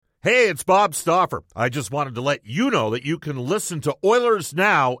Hey, it's Bob Stauffer. I just wanted to let you know that you can listen to Oilers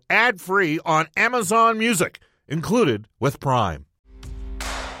Now ad-free on Amazon Music, included with Prime.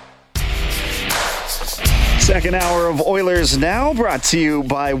 Second hour of Oilers Now, brought to you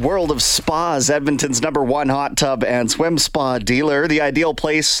by World of Spas, Edmonton's #1 hot tub and swim spa dealer. The ideal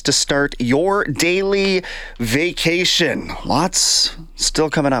place to start your daily vacation. Lots still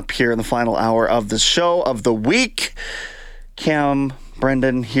coming up here in the final hour of the show of the week. Cam,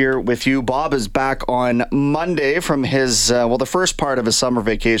 Brendan here with you. Bob is back on Monday from his, the first part of his summer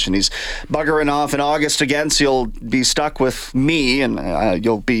vacation. He's buggering off in August again, so you'll be stuck with me, and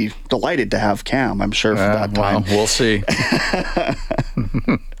you'll be delighted to have Cam, I'm sure, for that time. Well, we'll see.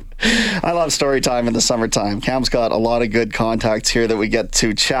 I love story time in the summertime. Cam's got a lot of good contacts here that we get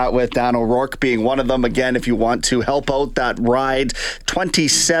to chat with. Dan O'Rourke being one of them. Again, if you want to help out that ride,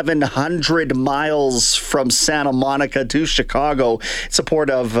 2,700 miles from Santa Monica to Chicago in support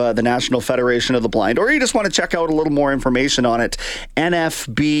of the National Federation of the Blind. Or you just want to check out a little more information on it,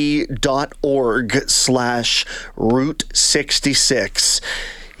 nfb.org/Route 66.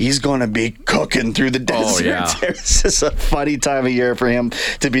 He's going to be cooking through the desert. Oh, yeah. This is a funny time of year for him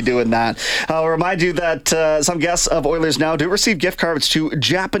to be doing that. I'll remind you that some guests of Oilers Now do receive gift cards to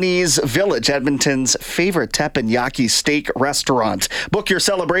Japanese Village, Edmonton's favorite teppanyaki steak restaurant. Book your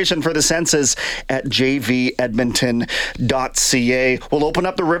celebration for the senses at jvedmonton.ca. We'll open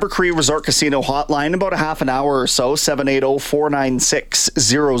up the River Cree Resort Casino hotline in about a half an hour or so,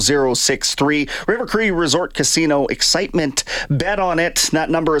 780-496-0063. River Cree Resort Casino excitement. Bet on it. That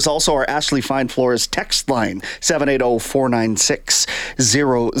number is also our Ashley Fine Floors text line,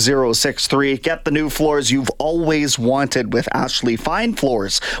 780-496-0063. Get the new floors you've always wanted with Ashley Fine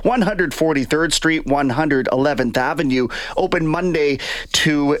Floors, 143rd Street, 111th Avenue, open Monday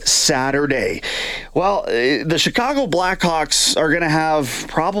to Saturday. Well, the Chicago Blackhawks are going to have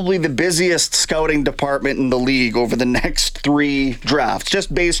probably the busiest scouting department in the league over the next 3 drafts,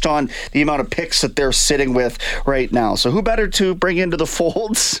 just based on the amount of picks that they're sitting with right now. So who better to bring into the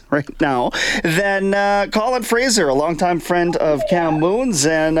fold right now than Colin Fraser, a longtime friend of Cam Moon's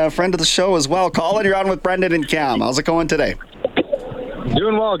and a friend of the show as well. Colin, you're on with Brendan and Cam. How's it going today?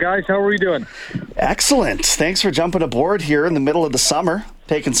 Doing well, guys. How are you doing? Excellent. Thanks for jumping aboard here in the middle of the summer,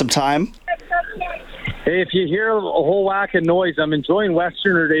 taking some time. Hey, if you hear a whole whack of noise, I'm enjoying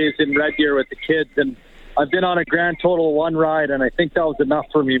Westerner days in Red Deer with the kids, and I've been on a grand total of 1 ride, and I think that was enough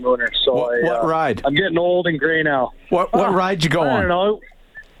for me, Mooner. So what ride? I'm getting old and gray now. What ride you go on? I don't know.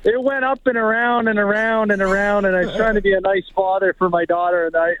 It went up and around and around and around, and I was trying to be a nice father for my daughter,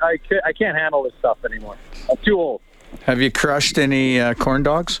 and I can't handle this stuff anymore. I'm too old. Have you crushed any corn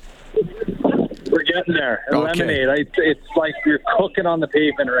dogs? We're getting there. And Okay. lemonade. It's like you're cooking on the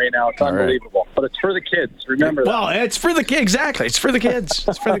pavement right now. It's All right. unbelievable. But it's for the kids. Remember that. Well, it's for the kids. Exactly. It's for the kids.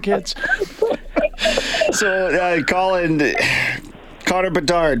 It's for the kids. So, Colin, Connor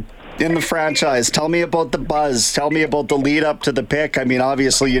Bedard in the franchise. Tell me about the buzz. Tell me about the lead up to the pick. I mean,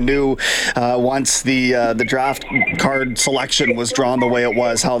 obviously you knew once the draft card selection was drawn the way it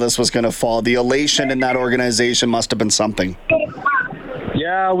was, how this was going to fall. The elation in that organization must have been something.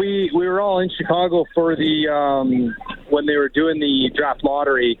 Yeah, we were all in Chicago for the when they were doing the draft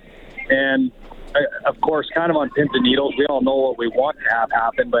lottery, and of course, kind of on pins and needles. We all know what we want to have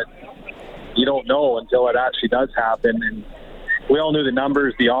happen, but you don't know until it actually does happen. And we all knew the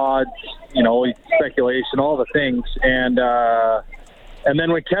numbers, the odds, speculation, all the things. And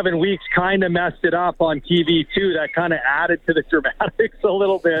then when Kevin Weeks kind of messed it up on TV too, that kind of added to the dramatics a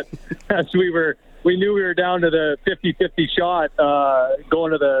little bit as we knew we were down to the 50-50 shot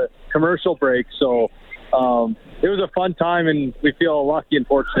going to the commercial break. So it was a fun time, and we feel lucky and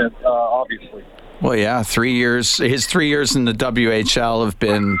fortunate, obviously. Well, yeah, 3 years. His 3 years in the WHL have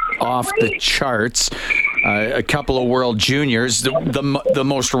been off the charts. A couple of World Juniors, the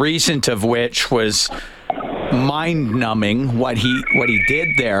most recent of which was mind-numbing. What he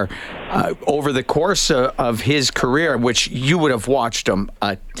did there over the course of his career, which you would have watched him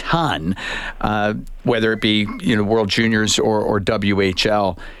a ton, whether it be World Juniors or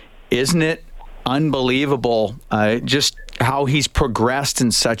WHL. Isn't it unbelievable just how he's progressed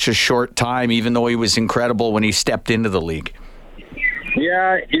in such a short time, even though he was incredible when he stepped into the league?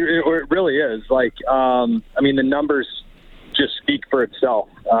 Yeah, it really is. Like, the numbers just speak for itself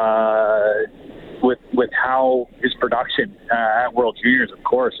with how his production at World Juniors, of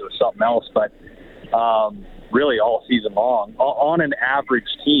course, it was something else, but really all season long, on an average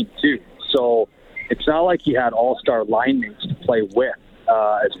team, too. So it's not like he had all-star line mates to play with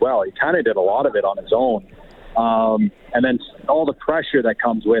as well. He kind of did a lot of it on his own. And then all the pressure that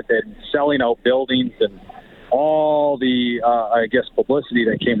comes with it, and selling out buildings and all the, I guess, publicity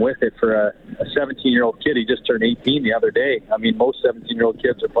that came with it for a 17-year-old kid. He just turned 18 the other day. I mean, most 17-year-old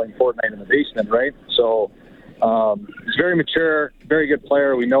kids are playing Fortnite in the basement, right? So he's very mature, very good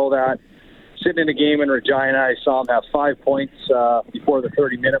player. We know that. Sitting in a game in Regina, I saw him have 5 points before the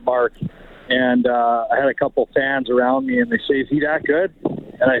 30-minute mark. And I had a couple fans around me, and they say, "Is he that good?"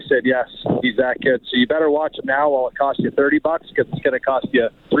 And I said, "Yes, he's that good. So you better watch him now while it costs you $30, because it's going to cost you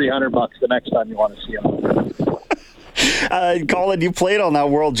 $300 the next time you want to see him." Colin, you played on that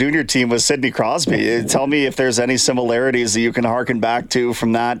World Junior team with Sidney Crosby. Tell me if there's any similarities that you can harken back to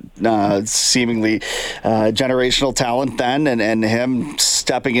from that seemingly generational talent then, and him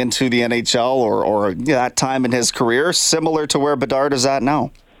stepping into the NHL or that time in his career, similar to where Bedard is at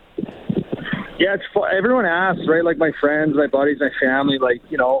now. Yeah, it's fun. Everyone asks, right? Like my friends, my buddies, my family, like,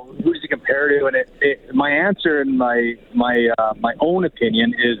 you know, who does he compare to? And my answer and my own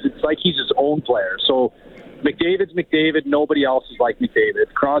opinion is it's like he's his own player. So McDavid's McDavid. Nobody else is like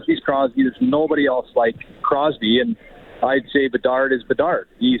McDavid. Crosby's Crosby. There's nobody else like Crosby. And I'd say Bedard is Bedard.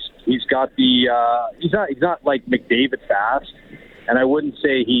 He's got the he's not like McDavid fast. And I wouldn't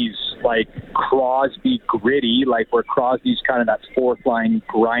say he's like Crosby gritty, like where Crosby's kind of that fourth-line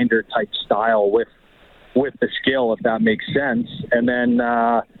grinder type style with the skill, if that makes sense. And then,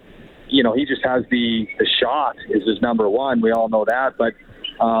 you know, he just has the shot is his number one. We all know that. But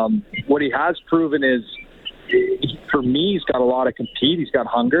what he has proven is, for me, he's got a lot of compete. He's got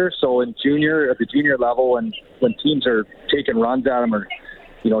hunger. So at the junior level, and when teams are taking runs at him or,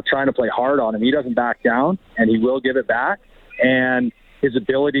 you know, trying to play hard on him, he doesn't back down, and he will give it back. And his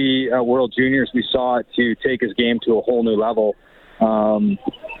ability at World Juniors, we saw it to take his game to a whole new level.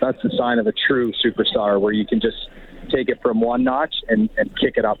 That's the sign of a true superstar, where you can just take it from one notch and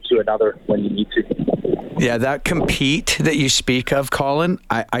kick it up to another when you need to. Yeah, that compete that you speak of, Colin,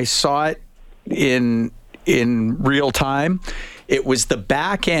 I saw it in real time. It was the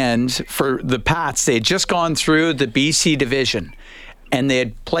back end for the Pats. They had just gone through the BC division, and they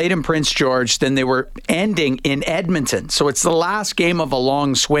had played in Prince George. Then they were ending in Edmonton. So it's the last game of a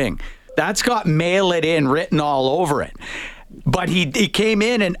long swing. That's got "mail it in" written all over it. But he came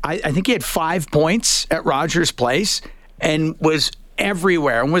in, and I think he had 5 points at Rogers Place and was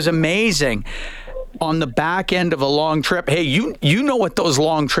everywhere and was amazing on the back end of a long trip. Hey, you know what those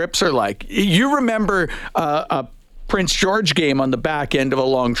long trips are like. You remember a Prince George game on the back end of a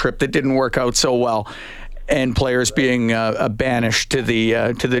long trip that didn't work out so well, and players being banished to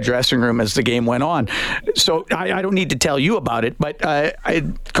the dressing room as the game went on. So I don't need to tell you about it, but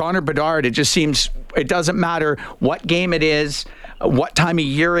Connor Bedard, it just seems it doesn't matter what game it is, what time of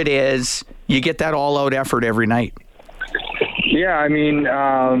year it is, you get that all-out effort every night. Yeah, I mean,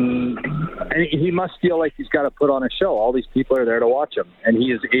 and he must feel like he's got to put on a show. All these people are there to watch him, and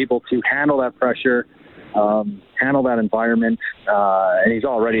he is able to handle that pressure, handle that environment, and he's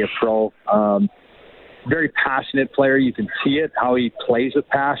already a pro. Very passionate player. You can see it, how he plays with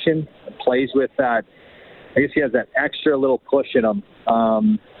passion, plays with that. I guess he has that extra little push in him.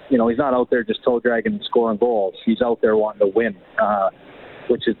 You know, he's not out there just toe dragging and scoring goals. He's out there wanting to win,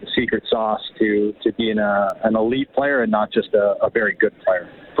 which is the secret sauce to being an elite player and not just a very good player,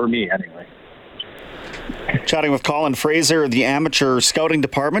 for me anyway. Chatting with Colin Fraser, the amateur scouting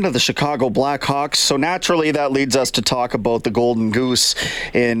department of the Chicago Blackhawks. So naturally, that leads us to talk about the Golden Goose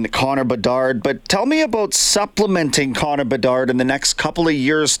in Connor Bedard. But tell me about supplementing Connor Bedard in the next couple of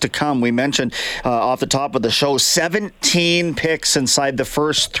years to come. We mentioned off the top of the show, 17 picks inside the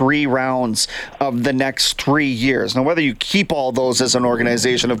first 3 rounds of the next 3 years. Now, whether you keep all those as an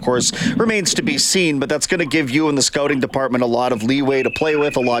organization, of course, remains to be seen. But that's going to give you and the scouting department a lot of leeway to play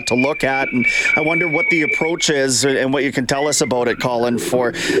with, a lot to look at. And I wonder what the approach is and what you can tell us about it, Colin,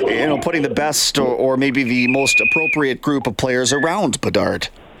 for putting the best or maybe the most appropriate group of players around Bedard.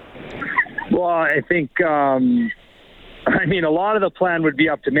 Well, I think a lot of the plan would be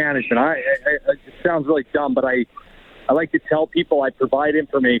up to management. It sounds really dumb, but I like to tell people I provide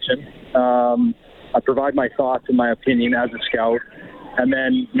information. I provide my thoughts and my opinion as a scout, and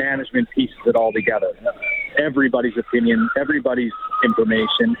then management pieces it all together. Everybody's opinion, everybody's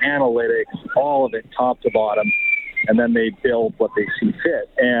information, analytics, all of it, top to bottom, and then they build what they see fit.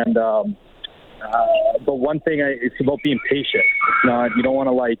 And but one thing, it's about being patient. It's not, you don't want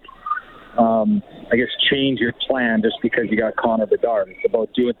to change your plan just because you got Connor Bedard. It's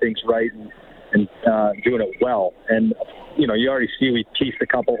about doing things right and doing it well. And you already see we pieced a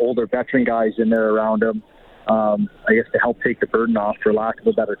couple older veteran guys in there around him. I guess to help take the burden off, for lack of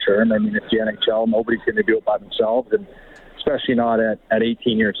a better term. I mean, it's the NHL. Nobody's going to do it by themselves, and especially not at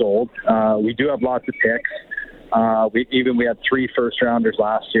 18 years old. We do have lots of picks. We had 3 first-rounders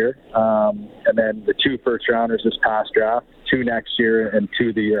last year, and then the 2 first-rounders this past draft, 2 next year, and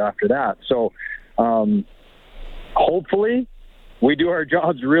 2 the year after that. So hopefully we do our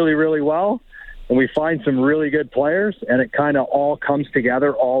jobs really, really well, and we find some really good players, and it kind of all comes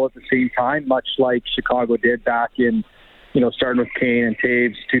together all at the same time, much like Chicago did back in, starting with Kane and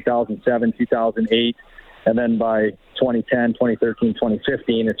Taves, 2007, 2008, and then by 2010, 2013,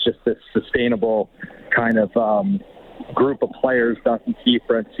 2015, it's just this sustainable kind of group of players, Duncan Keith,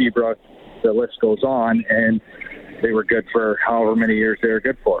 Brent Seabrook, the list goes on, and they were good for however many years they were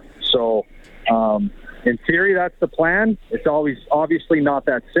good for. So in theory, that's the plan. It's always obviously not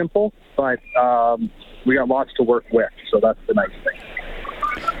that simple, but we got lots to work with, so that's the nice thing.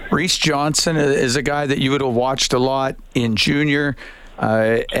 Reese Johnson is a guy that you would have watched a lot in junior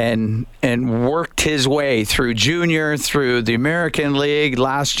and worked his way through junior, through the American League.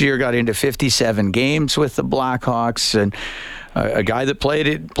 Last year got into 57 games with the Blackhawks, and a guy that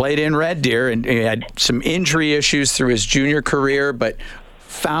played in Red Deer, and he had some injury issues through his junior career, but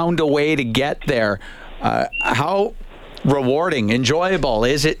found a way to get there. How rewarding, enjoyable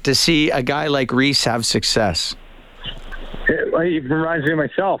is it to see a guy like Reese have success? It reminds me of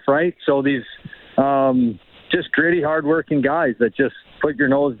myself, right? So these just gritty, hardworking guys that just put your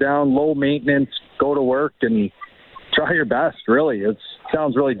nose down, low maintenance, go to work and try your best, really. It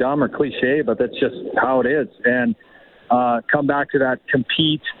sounds really dumb or cliche, but that's just how it is. And come back to that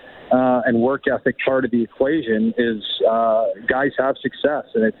compete and work ethic part of the equation is guys have success.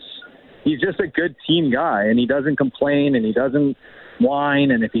 And he's just a good team guy, and he doesn't complain and he doesn't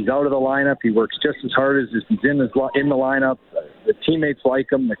whine. And if he's out of the lineup, he works just as hard as if he's in the lineup. The teammates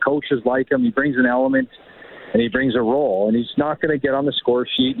like him, the coaches like him. He brings an element and he brings a role, and he's not going to get on the score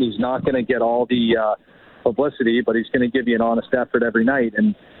sheet. He's not going to get all the publicity, but he's going to give you an honest effort every night.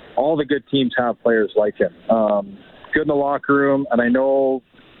 And all the good teams have players like him. Good in the locker room, and I know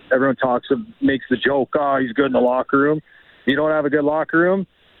everyone makes the joke, he's good in the locker room. If you don't have a good locker room,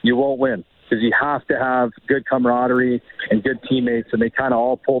 you won't win, because you have to have good camaraderie and good teammates, and they kind of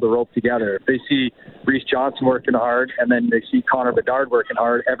all pull the rope together. If they see Reese Johnson working hard and then they see Connor Bedard working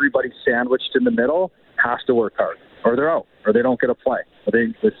hard, everybody sandwiched in the middle has to work hard, or they're out, or they don't get a play.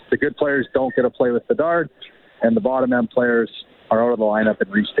 The good players don't get a play with Bedard, and the bottom end players are out of the lineup,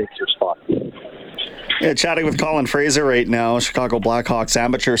 and Reese takes your spot. Yeah, chatting with Colin Fraser right now, Chicago Blackhawks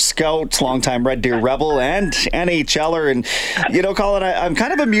amateur scout, longtime Red Deer Rebel, and NHLer. And, Colin, I'm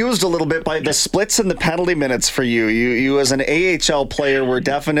kind of amused a little bit by the splits in the penalty minutes for you. You as an AHL player, were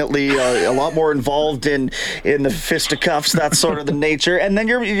definitely a lot more involved in the fisticuffs, that sort of the nature. And then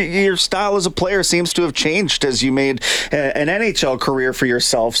your style as a player seems to have changed as you made an NHL career for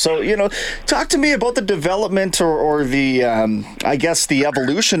yourself. So, talk to me about the development or the, I guess, the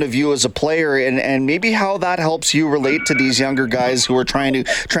evolution of you as a player, and maybe how that helps you relate to these younger guys who are trying to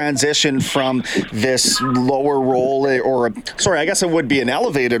transition from this lower role, I guess it would be an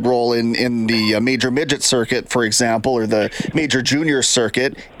elevated role in the major midget circuit, for example, or the major junior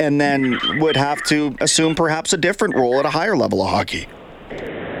circuit, and then would have to assume perhaps a different role at a higher level of hockey.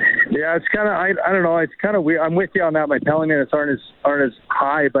 Yeah, it's kind of, I don't know, it's kind of weird. I'm with you on that. My penalty minutes aren't as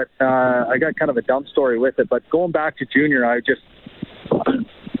high, but I got kind of a dumb story with it. But going back to junior, I just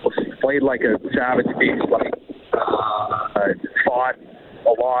played like a savage beast. I fought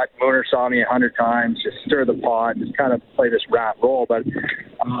a lot. Mooner saw me 100 times, just stir the pot, just kind of play this rat role. But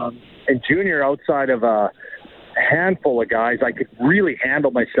in junior, outside of a handful of guys, I could really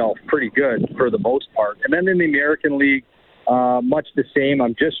handle myself pretty good for the most part. And then in the American League, much the same.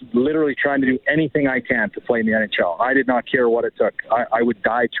 I'm just literally trying to do anything I can to play in the NHL. I did not care what it took. I would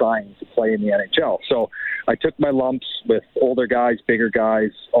die trying to play in the NHL. So I took my lumps with older guys, bigger guys,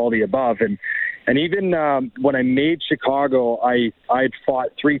 all the above. And even when I made Chicago, I'd fought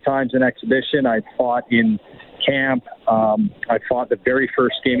 3 times in exhibition. I'd fought in camp. I fought the very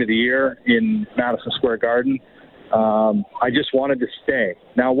first game of the year in Madison Square Garden. I just wanted to stay.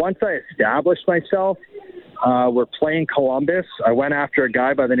 Now, once I established myself, we're playing Columbus. I went after a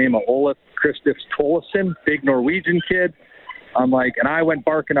guy by the name of Olaf Kristoff Tollefson, big Norwegian kid. And I went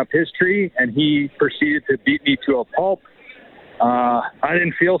barking up his tree, and he proceeded to beat me to a pulp. I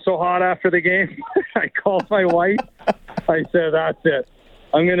didn't feel so hot after the game. I called my wife. I said, that's it.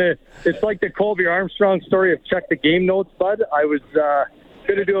 It's like the Colby Armstrong story of check the game notes, bud. I was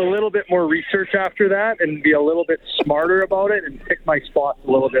going to do a little bit more research after that and be a little bit smarter about it and pick my spots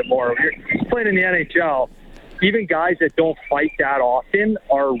a little bit more. You're playing in the NHL, even guys that don't fight that often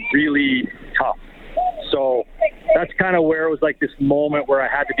are really tough. So that's kind of where it was like this moment where I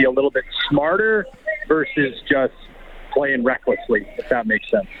had to be a little bit smarter versus just playing recklessly, if that makes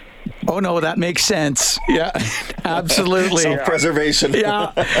sense. Oh, no, that makes sense. Yeah, absolutely. Self-preservation.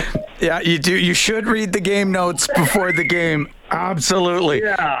 Yeah, you do. You should read the game notes before the game. Absolutely.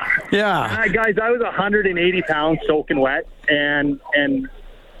 Yeah. Guys, I was 180 pounds soaking wet, and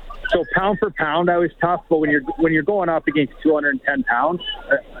so pound for pound, I was tough. But when you're going up against 210 pounds,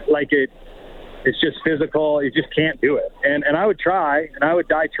 it's just physical. You just can't do it. And I would try, and I would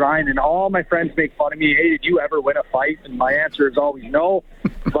die trying. And all my friends make fun of me. Hey, did you ever win a fight? And my answer is always no.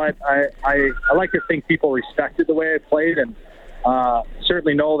 But I like to think people respected the way I played, and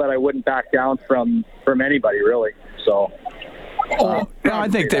certainly know that I wouldn't back down from anybody, really. So. No, I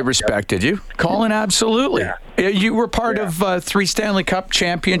think they respected you. Colin, absolutely. Yeah. You were part of 3 Stanley Cup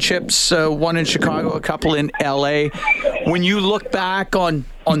championships, one in Chicago, a couple in L.A. When you look back on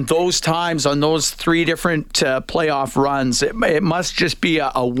those times, on those 3 different playoff runs, it must just be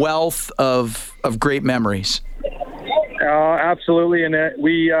a wealth of great memories. Absolutely. And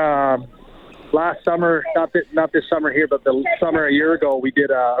we last summer, not this summer here, but the summer a year ago, we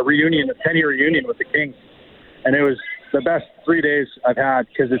did a reunion, a 10-year reunion with the Kings. And it was the best 3 days I've had,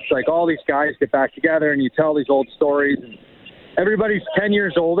 because it's like all these guys get back together and you tell these old stories. And everybody's 10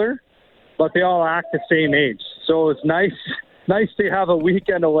 years older, but they all act the same age. So it's nice to have a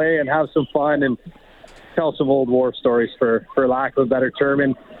weekend away and have some fun and tell some old war stories, for lack of a better term.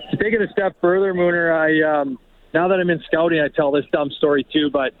 And to take it a step further, Mooner, I now that I'm in scouting, I tell this dumb story too,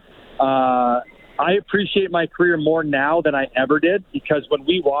 but I appreciate my career more now than I ever did, because when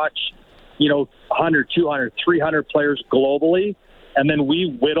we watch 100, 200, 300 players globally, and then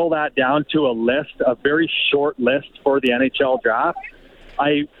we whittle that down to a very short list for the NHL draft,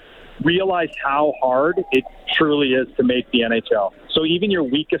 I realized how hard it truly is to make the NHL. So even your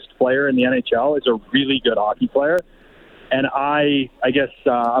weakest player in the NHL is a really good hockey player. And I guess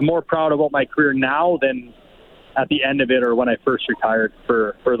I'm more proud about my career now than at the end of it or when I first retired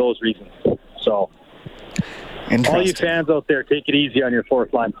for those reasons. So all you fans out there, take it easy on your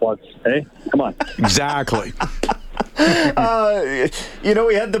fourth line plugs. Hey, come on. Exactly.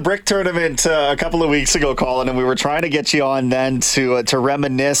 We had the brick tournament a couple of weeks ago, Colin, and we were trying to get you on then to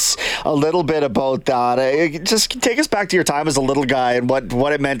reminisce a little bit about that. Just take us back to your time as a little guy and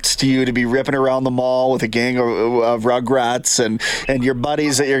what it meant to you to be ripping around the mall with a gang of rugrats and your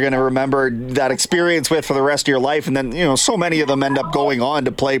buddies that you're going to remember that experience with for the rest of your life. And then, so many of them end up going on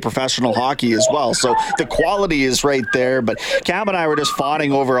to play professional hockey as well. So the quality is right there. But Cam and I were just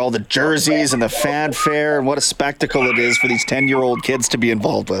fawning over all the jerseys and the fanfare and what a spectacle it is for these 10-year-old kids to be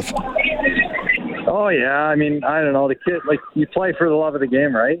involved with. Oh, yeah. I mean, I don't know. The kid, you play for the love of the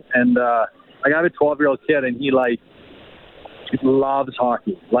game, right? And I have a 12-year-old kid, and he loves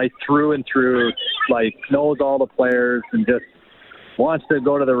hockey, through and through, knows all the players and just wants to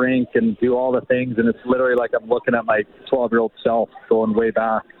go to the rink and do all the things. And it's literally like I'm looking at my 12-year-old self going way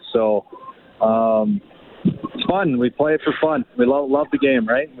back. So it's fun. We play it for fun. We love the game,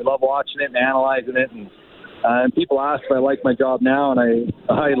 right? We love watching it and analyzing it. And people ask if I like my job now, and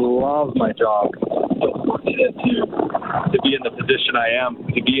I love my job. I'm so fortunate to be in the position I am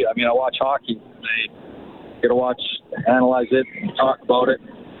to be. I mean, I watch hockey. I get to watch, analyze it, talk about it,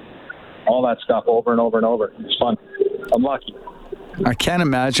 all that stuff over and over and over. It's fun. I'm lucky. I can't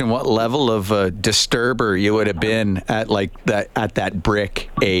imagine what level of disturber you would have been at that brick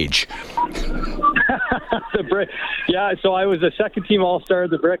age. The brick. Yeah, so I was a second-team All-Star of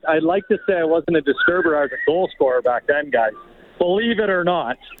the brick. I'd like to say I wasn't a disturber. I was a goal scorer back then, guys. Believe it or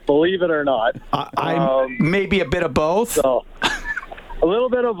not. I maybe a bit of both. So, a little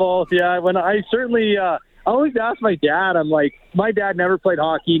bit of both, yeah. When I certainly, I always ask my dad. I'm like, my dad never played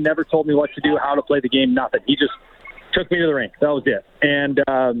hockey, never told me what to do, how to play the game, nothing. He just took me to the rink. That was it. And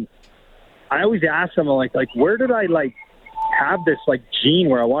I always ask him, like, where did I have this gene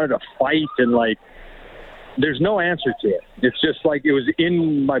where I wanted to fight and there's no answer to it. It's just it was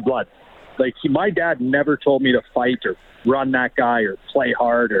in my blood. My dad never told me to fight or run that guy or play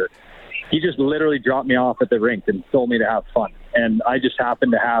hard, or he just literally dropped me off at the rink and told me to have fun. And I just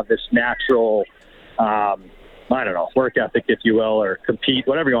happened to have this natural, I don't know, work ethic, if you will, or compete,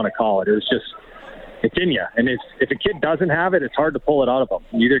 whatever you want to call it. It was just, it's in you. And if a kid doesn't have it, it's hard to pull it out of them.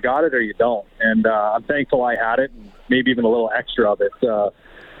 You either got it or you don't. And I'm thankful I had it, and maybe even a little extra of it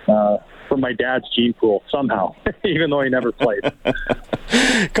from my dad's gene pool somehow, even though he never played.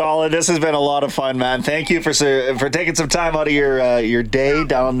 Colin, this has been a lot of fun, man. Thank you for taking some time out of your day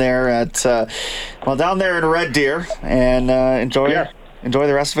down there down there in Red Deer, and enjoy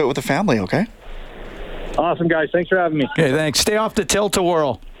the rest of it with the family. Okay. Awesome, guys. Thanks for having me. Okay, thanks. Stay off the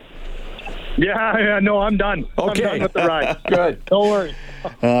tilt-a-whirl. Yeah, no, I'm done. Okay. I'm done with the ride. Good. Don't worry.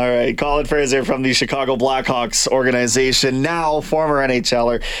 All right, Colin Fraser from the Chicago Blackhawks organization, now former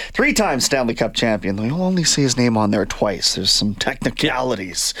NHLer, 3-time Stanley Cup champion. You'll only see his name on there twice. There's some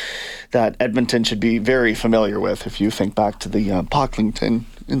technicalities that Edmonton should be very familiar with if you think back to the Pocklington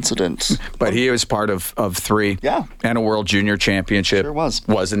incident. But he was part of 3. Yeah. And a World Junior Championship. Sure was.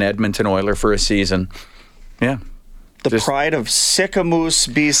 Was an Edmonton Oiler for a season. Yeah. The pride of Sycamoose,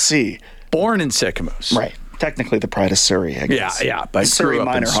 BC. Born in Sycamoose. Right. Technically the pride of Surrey, I guess. Yeah. But Surrey grew up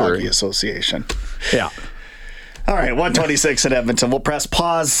Minor in Surrey. Hockey Association. Yeah. All right, 126 in Edmonton. We'll press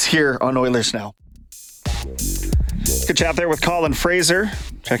pause here on Oilers Now. Good chat there with Colin Fraser,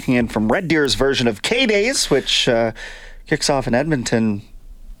 checking in from Red Deer's version of K-Days, which kicks off in Edmonton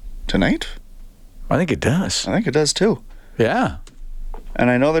tonight. I think it does. I think it does too. Yeah. And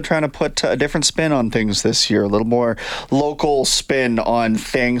I know they're trying to put a different spin on things this year, a little more local spin on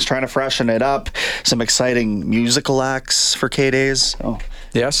things, trying to freshen it up. Some exciting musical acts for K-Days. Oh,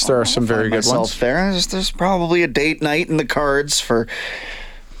 Yes, there are some very good ones. There's probably a date night in the cards for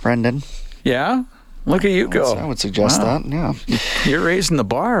Brendan. Yeah? Look at you go. I would suggest that, yeah. You're raising the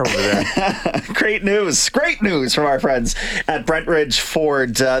bar over there. Great news from our friends at Brentridge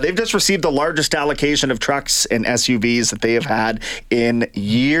Ford. They've just received the largest allocation of trucks and SUVs that they have had in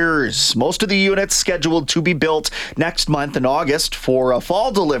years. Most of the units scheduled to be built next month in August for a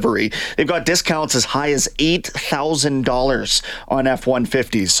fall delivery. They've got discounts as high as $8,000 on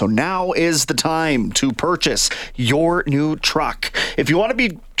F-150s. So now is the time to purchase your new truck. If you want to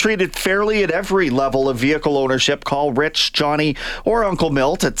be treated fairly at every level of vehicle ownership, call Rich, Johnny, or Uncle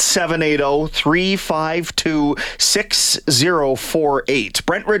Milt at 780-352-6048.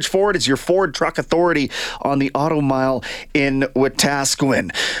 Brentridge Ford is your Ford truck authority on the Auto Mile in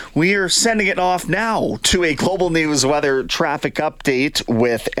Wetaskiwin. We are sending it off now to a global news weather traffic update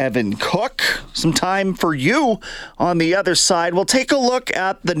with Evan Cook. Some time for you on the other side. We'll take a look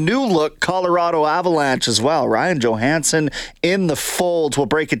at the new look Colorado Avalanche as well. Ryan Johansson in the fold. We'll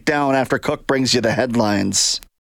break it down after Cook brings you the headlines.